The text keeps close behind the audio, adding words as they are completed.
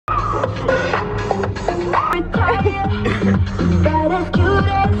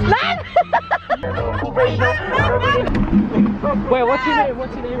Wait, what's your name?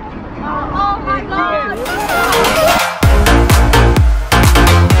 What's your name? Oh my god!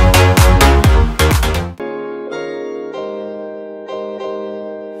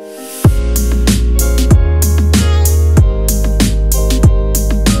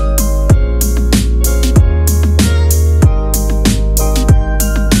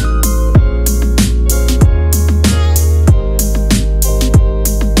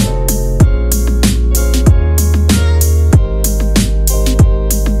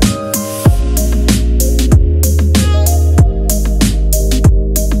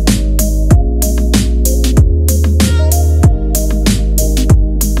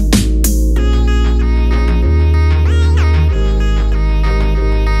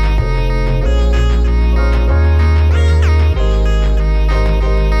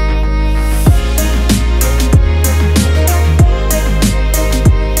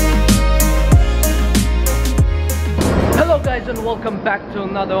 And welcome back to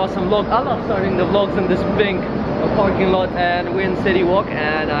another awesome vlog. I love starting the vlogs in this pink parking lot, and we're in City Walk,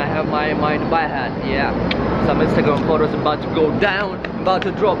 and I have my Dubai hat. Yeah, some Instagram photos about to go down, about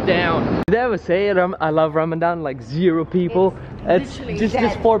to drop down. Did I ever say I love Ramadan? Like 0 people. It's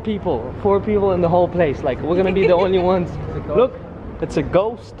just 4 people. 4 people in the whole place. Like we're gonna be the only ones. Look, it's a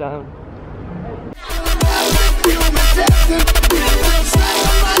ghost town.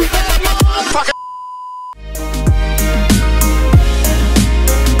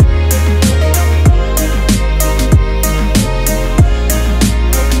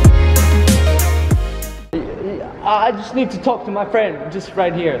 I just need to talk to my friend, just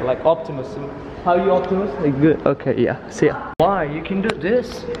right here, like Optimus. How are you, Optimus? Like good. Okay, yeah. See ya. Why? You can do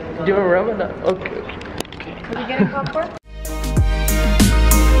this. You're Ramadan. Okay. Are you getting popcorn?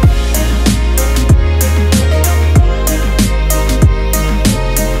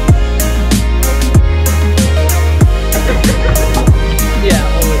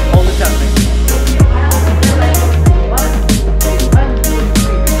 Yeah, all the time.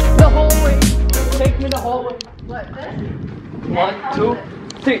 The hallway. Take me the hallway. What, this? 1, 2,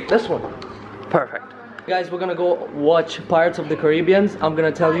 3. This one. Perfect. Guys, we're gonna go watch Pirates of the Caribbean. I'm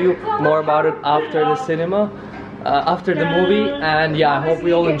gonna tell you more about it after the cinema, after the movie, and yeah, I hope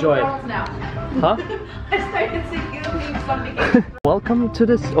we all enjoy it. Huh? I started singing something. Welcome to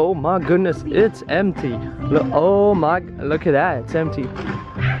this. Oh my goodness, it's empty. Look, oh my, look at that, it's empty.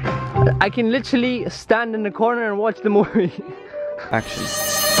 I can literally stand in the corner and watch the movie. Action.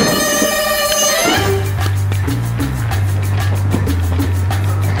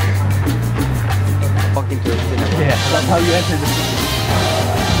 Yeah, that's how you enter the city.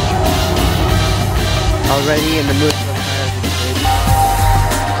 Already in the mood for Pirates of the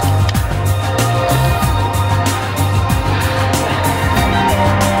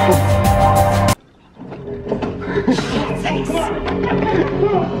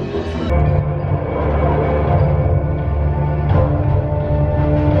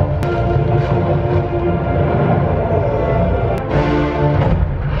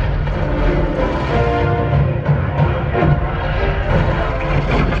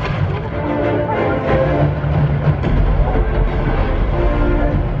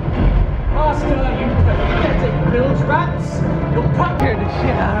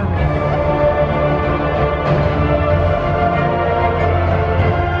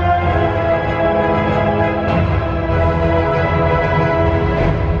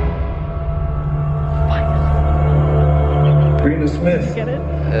Smith. Get it?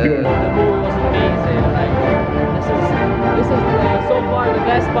 The movie was amazing. Like, this is so far the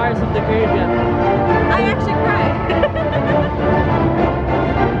best Pirates of the Caribbean. I actually cried.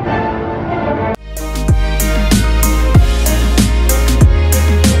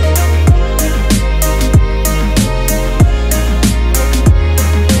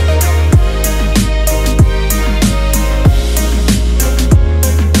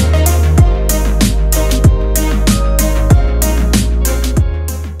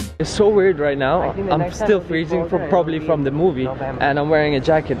 It's so weird right now. I'm still freezing probably from the movie, and I'm wearing a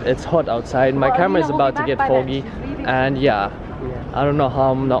jacket. It's hot outside. My camera is about to get foggy, and yeah, I don't know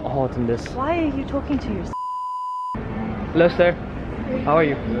how I'm not hot in this. Why are you talking to yourself? Hello sir, how are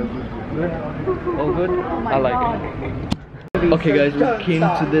you? Good? All good? I like it. Okay guys, we came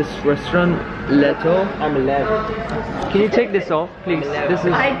to this restaurant, Leto. I'm Lev. Can you take this off, please? This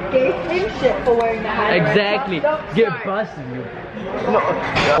is. I gave him shit for wearing the hat. Exactly. Get busted, you. No.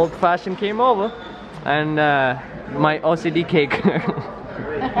 Old Fashioned came over, and my OCD cake.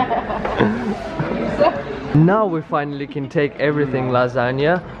 Now we finally can take everything.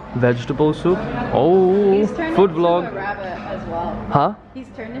 Lasagna, vegetable soup. Oh, He's turned food into vlog. a rabbit as well. Huh? He's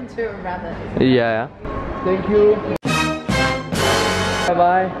turned into a rabbit. Yeah. Thank you. Bye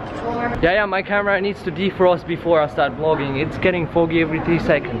bye. Yeah, my camera needs to defrost before I start vlogging. It's getting foggy every 3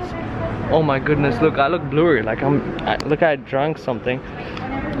 seconds. Oh my goodness, look, I look blurry. Like look, I drank something.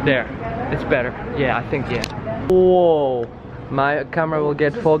 There, it's better. Yeah, I think, yeah. Whoa, my camera will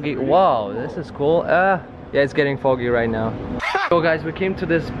get foggy. Wow, this is cool. Yeah, it's getting foggy right now. So guys, we came to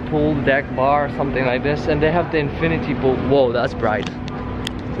this pool deck bar, something like this, and they have the infinity pool. Whoa, that's bright.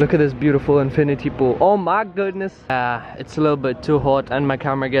 Look at this beautiful infinity pool. Oh my goodness. It's a little bit too hot and my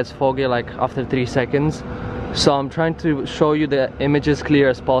camera gets foggy like after 3 seconds. So I'm trying to show you the image as clear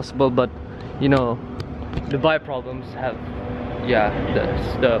as possible, but you know, the vibe problems have, yeah,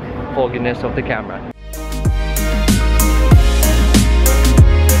 the fogginess of the camera.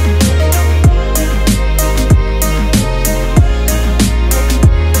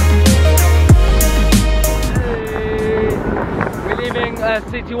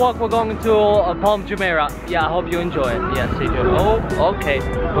 City walk, we're going to Palm Jumeirah. Yeah, I hope you enjoy it. Yeah, stay tuned. Oh, okay.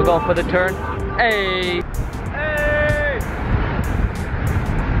 We're going for the turn. Hey! Hey!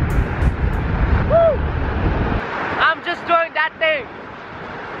 Woo! I'm just doing that thing!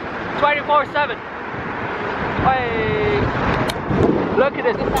 24/7. Hey! Look at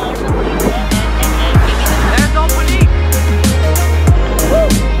this. There's no police! Woo!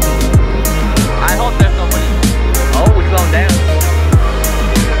 I hope there's no police. Oh, we're slowing down.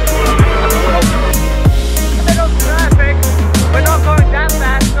 We're not going that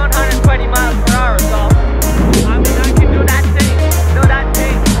fast, not 120 miles per hour, so I mean I can do that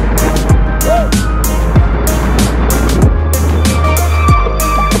thing, Woo!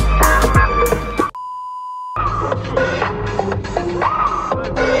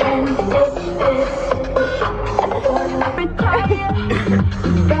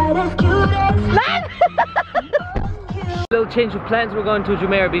 Little change of plans, we're going to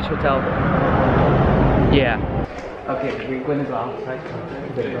Jumeirah Beach Hotel. Yeah. Okay, we're gonna go outside.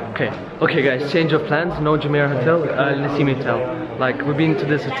 Okay guys, change of plans. No Jumeirah Hotel, Nassimi Hotel. Like, we've been to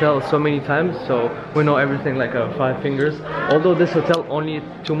this hotel so many times, so we know everything like 5 fingers. Although this hotel only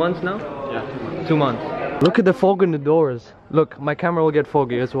 2 months now? Yeah. 2 months. Look at the fog in the doors. Look, my camera will get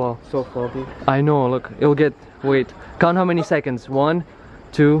foggy as well. So foggy. I know, look, it'll get, wait. Count how many seconds. 1,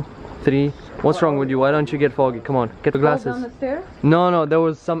 2, 3. What's wrong with you? Why don't you get foggy? Come on, get the glasses. Down the stairs? No, there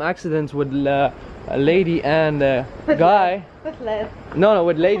was some accidents with a lady and a guy. With Les. No,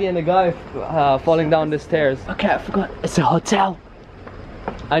 with lady and a guy falling down the stairs. Okay, I forgot. It's a hotel.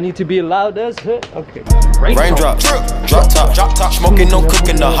 I need to be loud as okay. Raindrops, drop top, smoking, no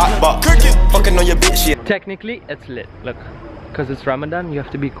cooking, the hot box, fucking on your bitch, yeah. Technically, it's lit. Look, because it's Ramadan, you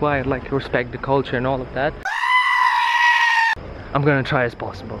have to be quiet, like respect the culture and all of that. I'm gonna try as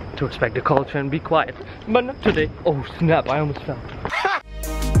possible to respect the culture and be quiet, but not today. Oh snap! I almost fell.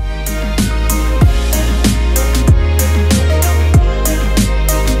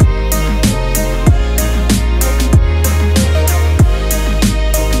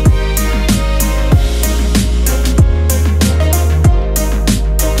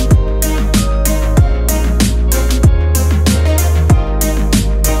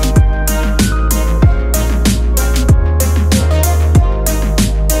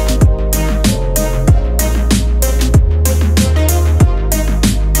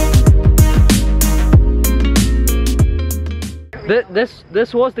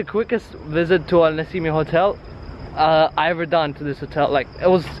 This was the quickest visit to Al Nassimi Hotel I ever done to this hotel. Like, it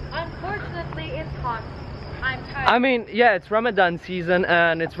was. Unfortunately, it's hot. I'm tired. I mean, yeah, it's Ramadan season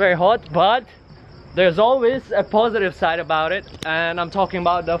and it's very hot, but there's always a positive side about it, and I'm talking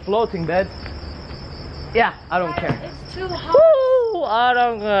about the floating bed. Yeah, I don't care. It's too hot. Woo! I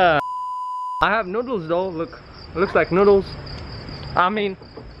don't. I have noodles though. Look, it looks like noodles. I mean,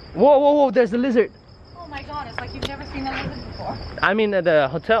 whoa! There's a lizard. Oh my god, it's like you've never seen a lizard before. I mean, at the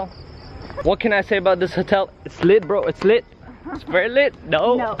hotel. What can I say about this hotel? It's lit, bro. It's lit. It's very lit.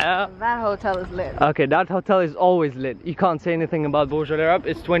 No. That hotel is lit. Okay, that hotel is always lit. You can't say anything about Burj Al Arab.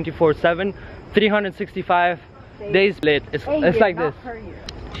 It's 24/7, 365 days lit. It's like this.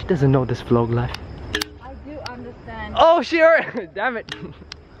 She doesn't know this vlog life. I do understand. Oh, she already. Damn it. And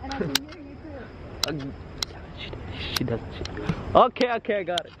I can hear you too. She doesn't. Okay, I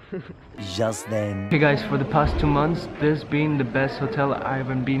got it. Just then. Okay guys, for the past 2 months, this been the best hotel I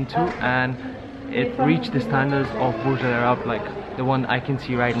haven't been to, and it reached the standards of Burj Al Arab, like the one I can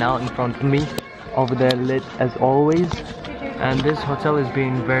see right now in front of me. Over there, lit as always. And this hotel is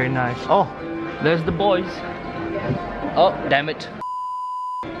being very nice. Oh, there's the boys. Oh, damn it.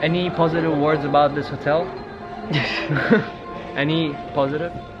 Any positive words about this hotel? Any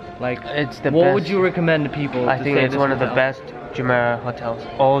positive? Like, It's the what best. would you recommend to people? I to think stay at it's this one of the hotel? best Jumeirah hotels.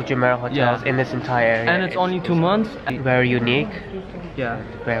 All Jumeirah hotels Yeah. in this entire area. And it's only 2 months. very unique, Yeah.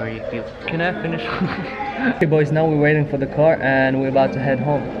 very beautiful. Can I finish? Okay, boys. Now we're waiting for the car, and we're about to head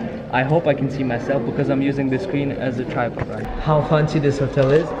home. I hope I can see myself because I'm using the screen as a tripod. Right? How fancy this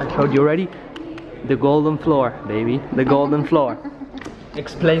hotel is! I showed you already. The golden floor, baby. The golden floor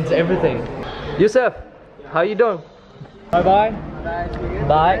explains everything. Yusuf, how you doing? Bye bye.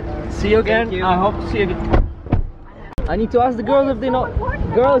 Bye. See you again. I hope to see you again. I need to ask the girls if they know.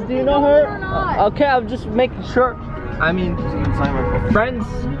 Girls, do you know her? Okay, I'm just making sure. I mean, friends.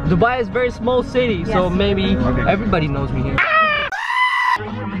 Dubai is a very small city, so maybe everybody knows me here.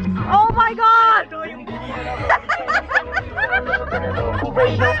 Oh my god!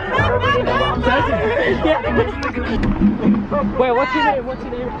 Wait, what's your name? What's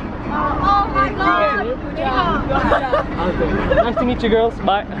your name? Oh my god! Okay. Nice to meet you, girls.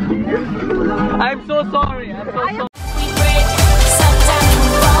 Bye. I'm so sorry. I'm so sorry.